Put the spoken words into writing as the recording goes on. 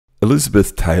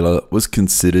Elizabeth Taylor was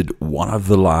considered one of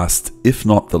the last, if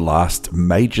not the last,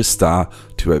 major star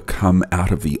to have come out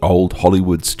of the old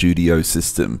Hollywood studio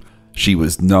system. She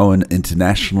was known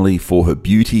internationally for her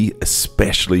beauty,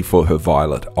 especially for her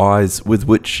violet eyes, with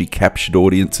which she captured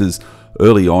audiences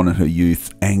early on in her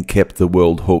youth and kept the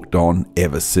world hooked on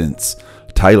ever since.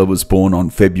 Taylor was born on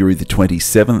February the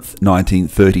 27th,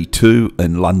 1932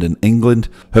 in London, England.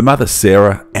 Her mother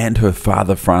Sarah and her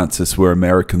father Francis were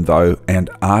American though, and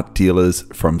art dealers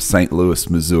from St. Louis,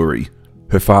 Missouri.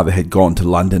 Her father had gone to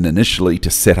London initially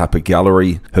to set up a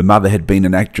gallery. Her mother had been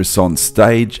an actress on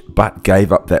stage, but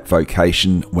gave up that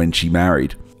vocation when she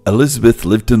married. Elizabeth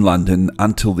lived in London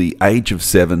until the age of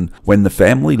 7 when the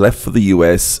family left for the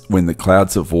US when the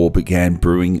clouds of war began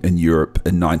brewing in Europe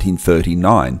in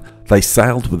 1939. They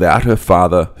sailed without her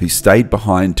father, who stayed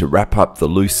behind to wrap up the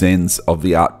loose ends of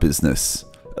the art business.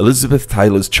 Elizabeth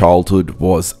Taylor's childhood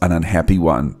was an unhappy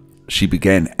one. She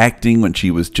began acting when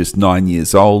she was just 9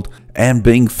 years old, and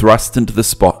being thrust into the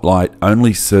spotlight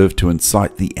only served to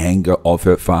incite the anger of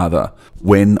her father.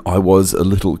 When I was a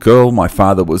little girl, my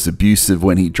father was abusive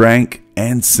when he drank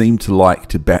and seemed to like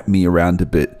to bat me around a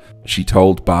bit, she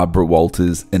told Barbara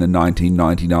Walters in a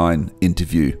 1999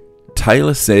 interview.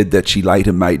 Taylor said that she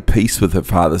later made peace with her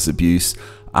father's abuse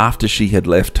after she had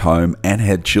left home and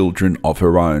had children of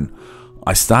her own.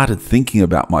 I started thinking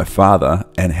about my father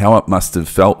and how it must have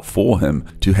felt for him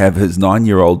to have his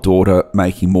 9-year-old daughter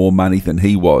making more money than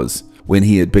he was, when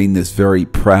he had been this very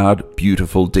proud,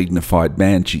 beautiful, dignified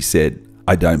man, she said.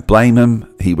 I don't blame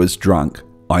him, he was drunk.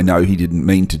 I know he didn't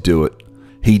mean to do it.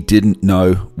 He didn't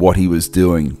know what he was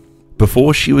doing.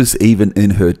 Before she was even in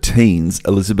her teens,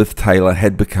 Elizabeth Taylor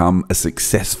had become a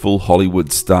successful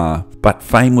Hollywood star, but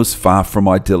fame was far from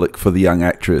idyllic for the young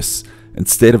actress.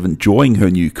 Instead of enjoying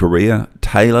her new career,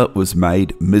 Taylor was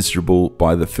made miserable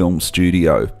by the film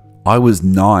studio. I was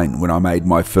 9 when I made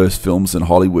my first films in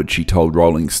Hollywood, she told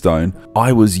Rolling Stone.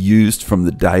 I was used from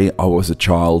the day I was a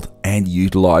child and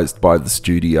utilized by the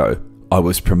studio. I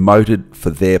was promoted for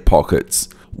their pockets.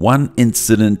 One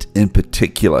incident in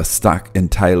particular stuck in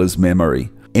Taylor's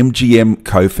memory. MGM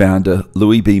co-founder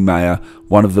Louis B. Mayer,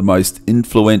 one of the most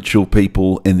influential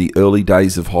people in the early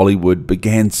days of Hollywood,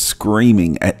 began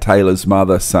screaming at Taylor's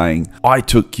mother, saying, "I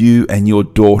took you and your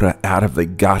daughter out of the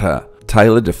gutter."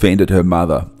 Taylor defended her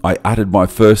mother. "I uttered my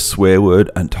first swear word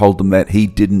and told them that he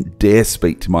didn't dare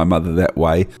speak to my mother that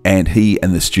way, and he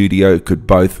and the studio could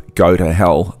both go to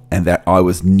hell, and that I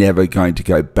was never going to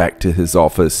go back to his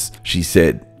office," she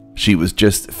said. She was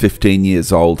just 15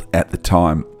 years old at the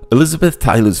time. Elizabeth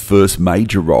Taylor's first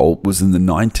major role was in the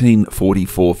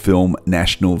 1944 film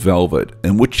National Velvet,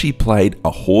 in which she played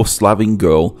a horse-loving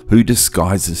girl who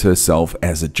disguises herself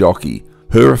as a jockey.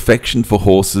 Her affection for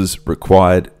horses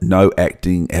required no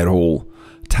acting at all.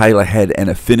 Taylor had an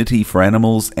affinity for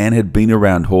animals and had been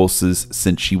around horses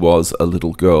since she was a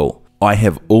little girl. "I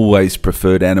have always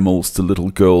preferred animals to little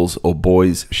girls or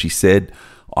boys," she said.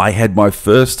 "I had my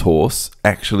first horse,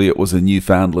 actually it was a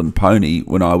Newfoundland pony,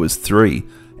 when I was 3.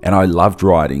 And I loved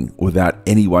riding without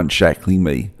anyone shackling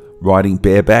me, riding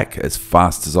bareback as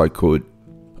fast as I could."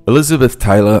 Elizabeth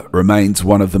Taylor remains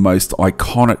one of the most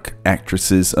iconic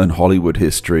actresses in Hollywood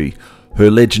history. Her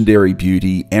legendary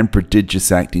beauty and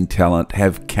prodigious acting talent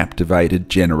have captivated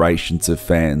generations of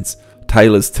fans.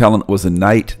 Taylor's talent was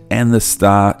innate, and the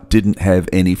star didn't have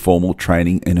any formal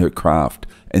training in her craft.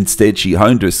 Instead, she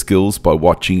honed her skills by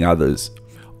watching others.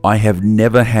 "I have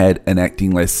never had an acting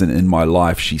lesson in my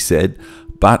life," she said,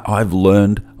 "but I've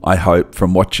learned, I hope,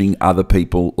 from watching other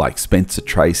people like Spencer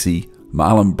Tracy,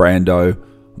 Marlon Brando,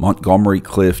 Montgomery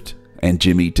Clift, and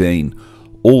Jimmy Dean,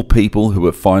 all people who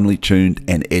were finely tuned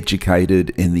and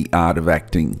educated in the art of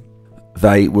acting.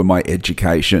 They were my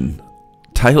education."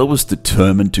 Taylor was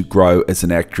determined to grow as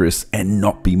an actress and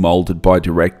not be molded by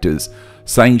directors,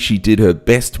 saying she did her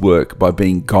best work by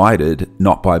being guided,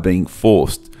 not by being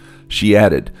forced. She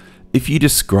added, "If you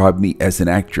describe me as an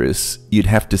actress, you'd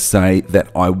have to say that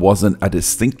I wasn't a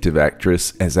distinctive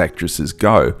actress as actresses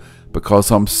go,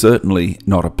 because I'm certainly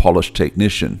not a polished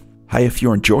technician." Hey, if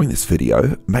you're enjoying this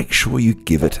video, make sure you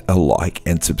give it a like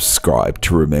and subscribe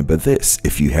to remember this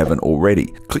if you haven't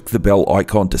already. Click the bell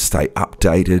icon to stay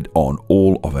updated on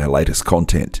all of our latest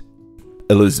content.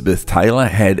 Elizabeth Taylor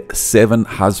had 7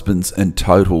 husbands in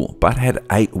total, but had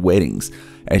 8 weddings,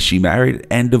 as she married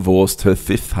and divorced her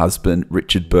 5th husband,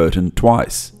 Richard Burton,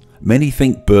 twice. Many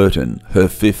think Burton, her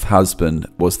 5th husband,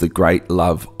 was the great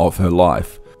love of her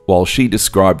life, while she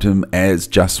described him as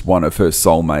just one of her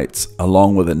soulmates,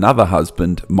 along with another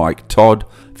husband, Mike Todd,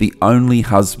 the only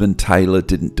husband Taylor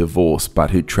didn't divorce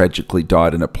but who tragically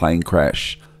died in a plane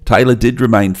crash. Taylor did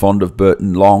remain fond of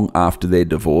Burton long after their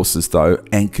divorces though,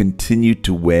 and continued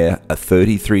to wear a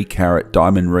 33-carat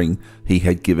diamond ring he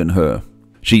had given her.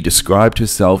 She described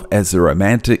herself as a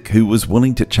romantic who was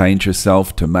willing to change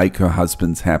herself to make her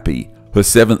husbands happy. Her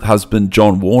seventh husband,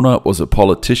 John Warner, was a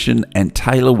politician, and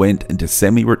Taylor went into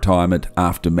semi-retirement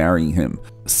after marrying him,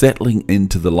 settling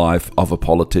into the life of a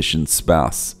politician's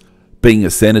spouse. Being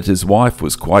a senator's wife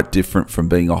was quite different from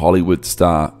being a Hollywood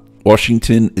star.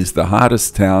 Washington is the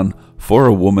hardest town for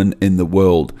a woman in the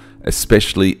world,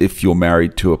 especially if you're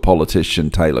married to a politician,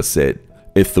 Taylor said.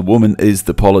 If the woman is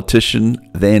the politician,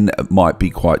 then it might be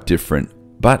quite different.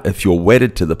 But if you're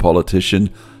wedded to the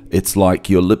politician, it's like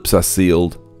your lips are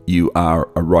sealed, you are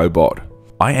a robot.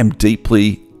 I am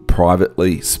deeply,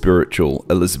 privately spiritual,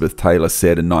 Elizabeth Taylor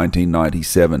said in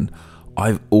 1997.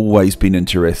 I've always been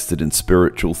interested in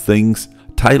spiritual things.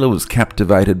 Taylor was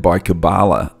captivated by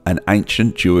Kabbalah, an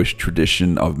ancient Jewish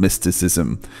tradition of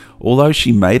mysticism, although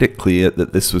she made it clear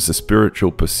that this was a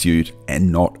spiritual pursuit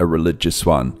and not a religious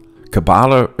one.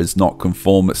 Kabbalah is not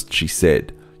conformist, she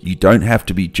said. You don't have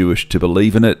to be Jewish to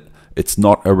believe in it. It's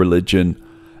not a religion.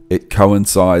 It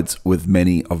coincides with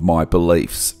many of my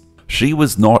beliefs. She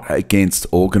was not against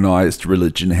organized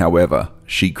religion, however.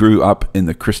 She grew up in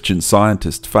the Christian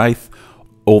Scientist faith,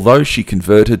 although she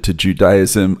converted to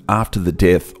Judaism after the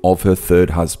death of her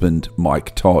third husband,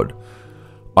 Mike Todd.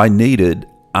 I needed,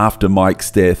 after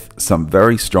Mike's death, some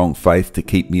very strong faith to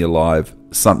keep me alive,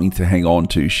 something to hang on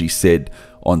to, she said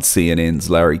on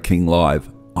CNN's Larry King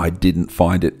Live. I didn't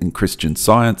find it in Christian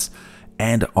Science,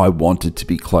 and I wanted to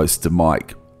be close to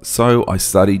Mike. So I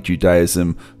studied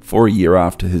Judaism for a year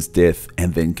after his death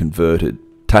and then converted.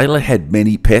 Taylor had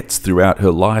many pets throughout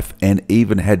her life and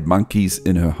even had monkeys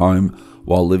in her home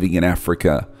while living in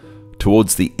Africa.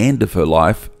 Towards the end of her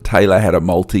life, Taylor had a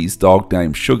Maltese dog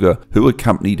named Sugar who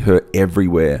accompanied her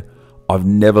everywhere. I've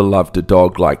never loved a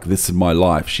dog like this in my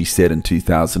life, she said in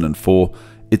 2004.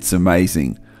 It's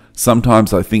amazing.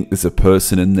 Sometimes I think there's a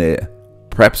person in there.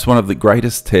 Perhaps one of the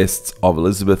greatest tests of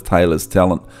Elizabeth Taylor's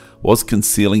talent was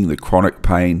concealing the chronic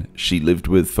pain she lived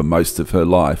with for most of her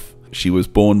life. She was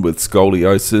born with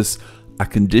scoliosis, a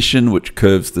condition which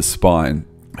curves the spine.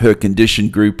 Her condition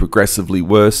grew progressively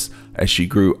worse as she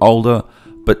grew older,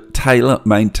 but Taylor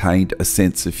maintained a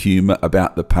sense of humor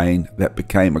about the pain that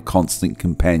became a constant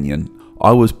companion.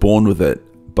 I was born with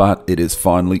it, but it has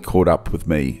finally caught up with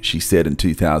me, she said in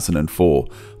 2004.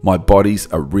 My body's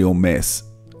a real mess.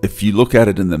 If you look at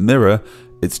it in the mirror,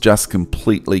 it's just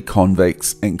completely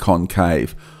convex and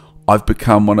concave. I've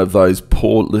become one of those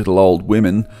poor little old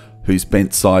women who's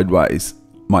bent sideways.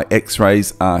 My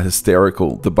x-rays are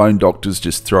hysterical. The bone doctors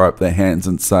just throw up their hands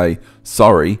and say,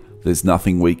 sorry, there's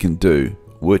nothing we can do,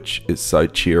 which is so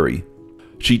cheery.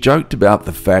 She joked about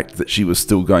the fact that she was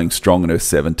still going strong in her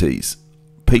 70s.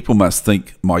 People must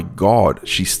think, my God,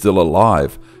 she's still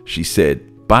alive, she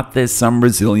said. But there's some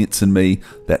resilience in me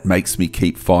that makes me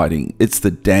keep fighting. It's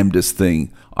the damnedest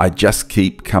thing. I just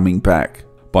keep coming back.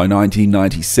 By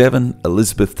 1997,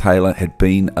 Elizabeth Taylor had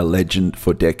been a legend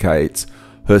for decades.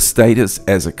 Her status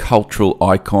as a cultural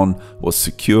icon was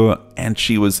secure, and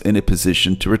she was in a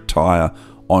position to retire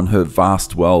on her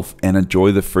vast wealth and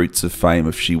enjoy the fruits of fame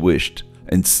if she wished.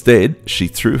 Instead, she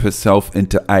threw herself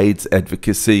into AIDS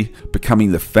advocacy,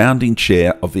 becoming the founding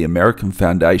chair of the American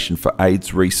Foundation for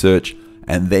AIDS Research,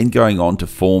 and then going on to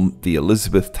form the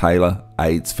Elizabeth Taylor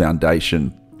AIDS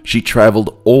Foundation. She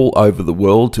traveled all over the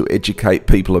world to educate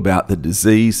people about the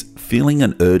disease, feeling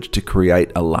an urge to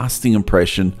create a lasting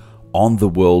impression on the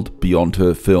world beyond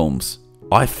her films.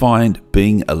 I find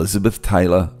being Elizabeth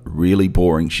Taylor really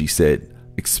boring, she said,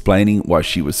 explaining why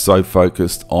she was so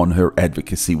focused on her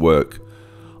advocacy work.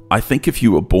 I think if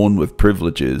you were born with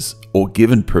privileges or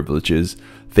given privileges,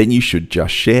 then you should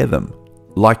just share them.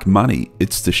 Like money,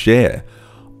 it's to share.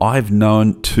 I've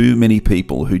known too many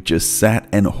people who just sat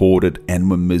and hoarded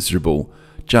and were miserable.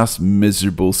 Just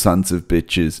miserable sons of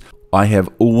bitches. I have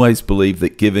always believed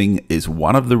that giving is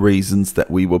one of the reasons that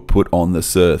we were put on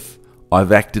this earth.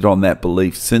 I've acted on that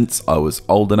belief since I was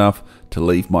old enough to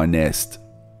leave my nest.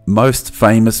 Most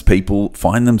famous people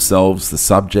find themselves the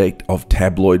subject of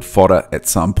tabloid fodder at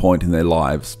some point in their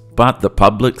lives, but the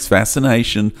public's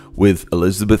fascination with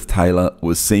Elizabeth Taylor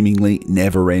was seemingly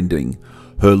never-ending.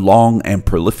 Her long and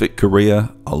prolific career,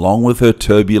 along with her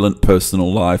turbulent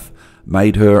personal life,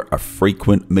 made her a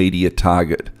frequent media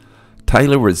target.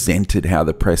 Taylor resented how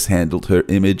the press handled her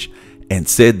image and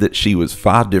said that she was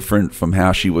far different from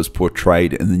how she was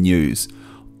portrayed in the news.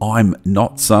 I'm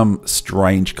not some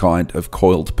strange kind of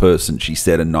coiled person, she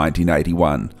said in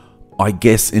 1981. I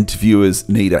guess interviewers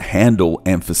need a handle,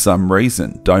 and for some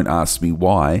reason, don't ask me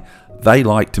why, They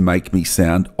like to make me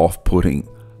sound off-putting,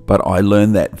 but I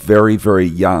learned that very, very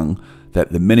young,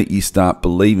 that the minute you start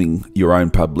believing your own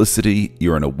publicity,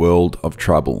 you're in a world of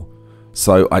trouble.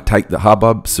 So I take the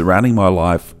hubbub surrounding my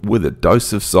life with a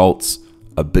dose of salts,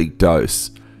 a big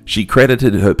dose. She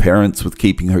credited her parents with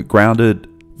keeping her grounded.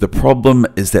 The problem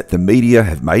is that the media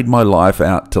have made my life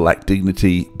out to lack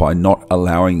dignity by not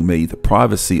allowing me the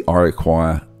privacy I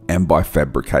require, and by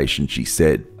fabrication, she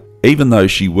said. Even though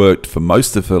she worked for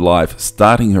most of her life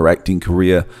starting her acting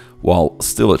career while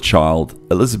still a child,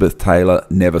 Elizabeth Taylor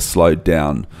never slowed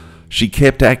down. She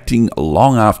kept acting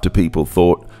long after people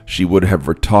thought she would have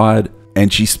retired,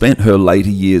 and she spent her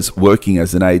later years working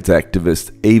as an AIDS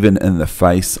activist even in the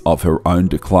face of her own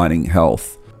declining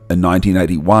health. In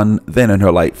 1981, then in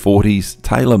her late 40s,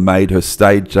 Taylor made her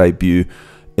stage debut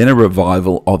in a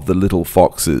revival of The Little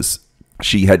Foxes.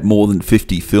 She had more than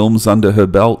 50 films under her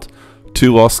belt,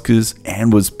 2 Oscars,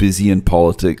 and was busy in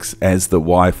politics as the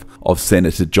wife of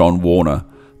Senator John Warner,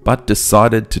 but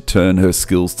decided to turn her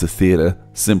skills to theatre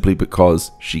simply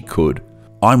because she could.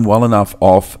 "I'm well enough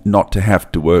off not to have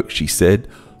to work," she said.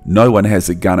 "No one has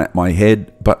a gun at my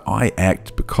head, but I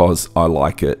act because I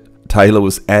like it." Taylor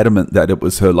was adamant that it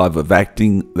was her love of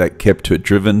acting that kept her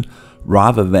driven,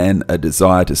 rather than a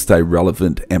desire to stay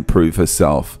relevant and prove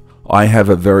herself. "I have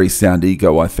a very sound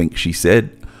ego, I think," she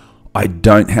said. "I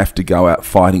don't have to go out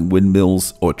fighting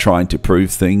windmills or trying to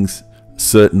prove things.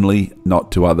 Certainly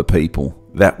not to other people.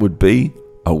 That would be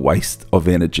a waste of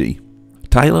energy."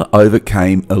 Taylor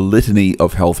overcame a litany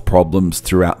of health problems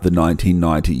throughout the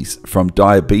 1990s, from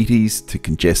diabetes to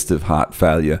congestive heart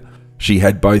failure. She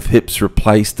had both hips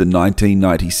replaced in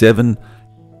 1997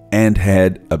 and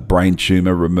had a brain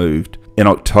tumor removed. In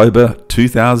October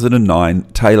 2009,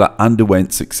 Taylor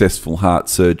underwent successful heart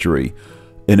surgery.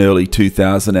 In early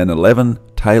 2011,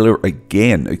 Taylor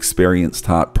again experienced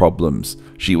heart problems.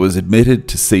 She was admitted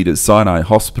to Cedars-Sinai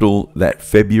Hospital that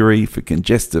February for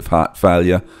congestive heart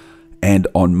failure, and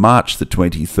on March the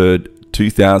 23rd,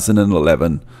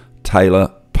 2011,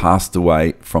 Taylor passed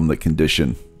away from the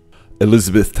condition.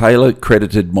 Elizabeth Taylor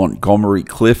credited Montgomery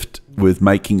Clift with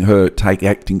making her take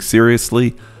acting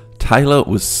seriously. Taylor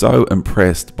was so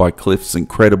impressed by Clift's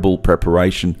incredible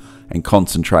preparation and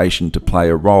concentration to play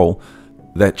a role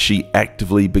that she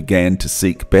actively began to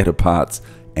seek better parts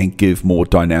and give more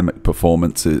dynamic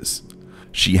performances.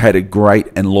 She had a great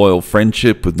and loyal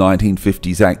friendship with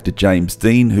 1950s actor James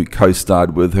Dean, who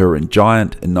co-starred with her in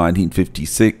Giant in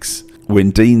 1956.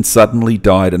 When Dean suddenly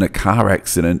died in a car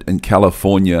accident in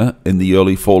California in the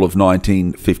early fall of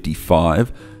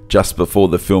 1955, just before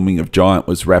the filming of Giant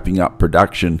was wrapping up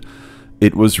production,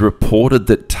 it was reported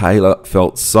that Taylor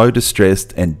felt so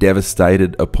distressed and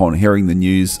devastated upon hearing the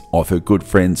news of her good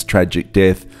friend's tragic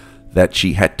death that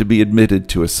she had to be admitted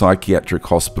to a psychiatric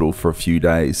hospital for a few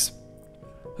days.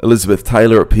 Elizabeth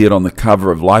Taylor appeared on the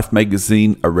cover of Life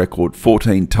magazine a record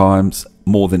 14 times,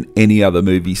 more than any other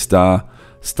movie star,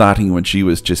 starting when she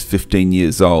was just 15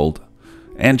 years old.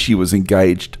 And she was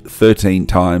engaged 13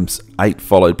 times, 8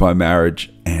 followed by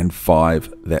marriage, and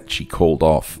 5 that she called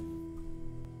off.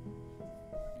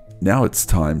 Now it's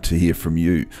time to hear from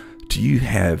you. Do you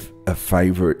have a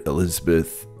favourite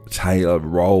Elizabeth Taylor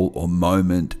role or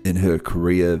moment in her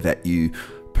career that you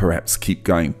perhaps keep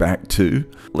going back to?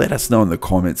 Let us know in the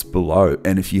comments below,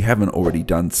 and if you haven't already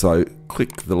done so,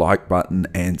 click the like button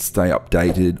and stay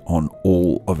updated on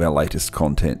all of our latest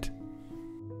content.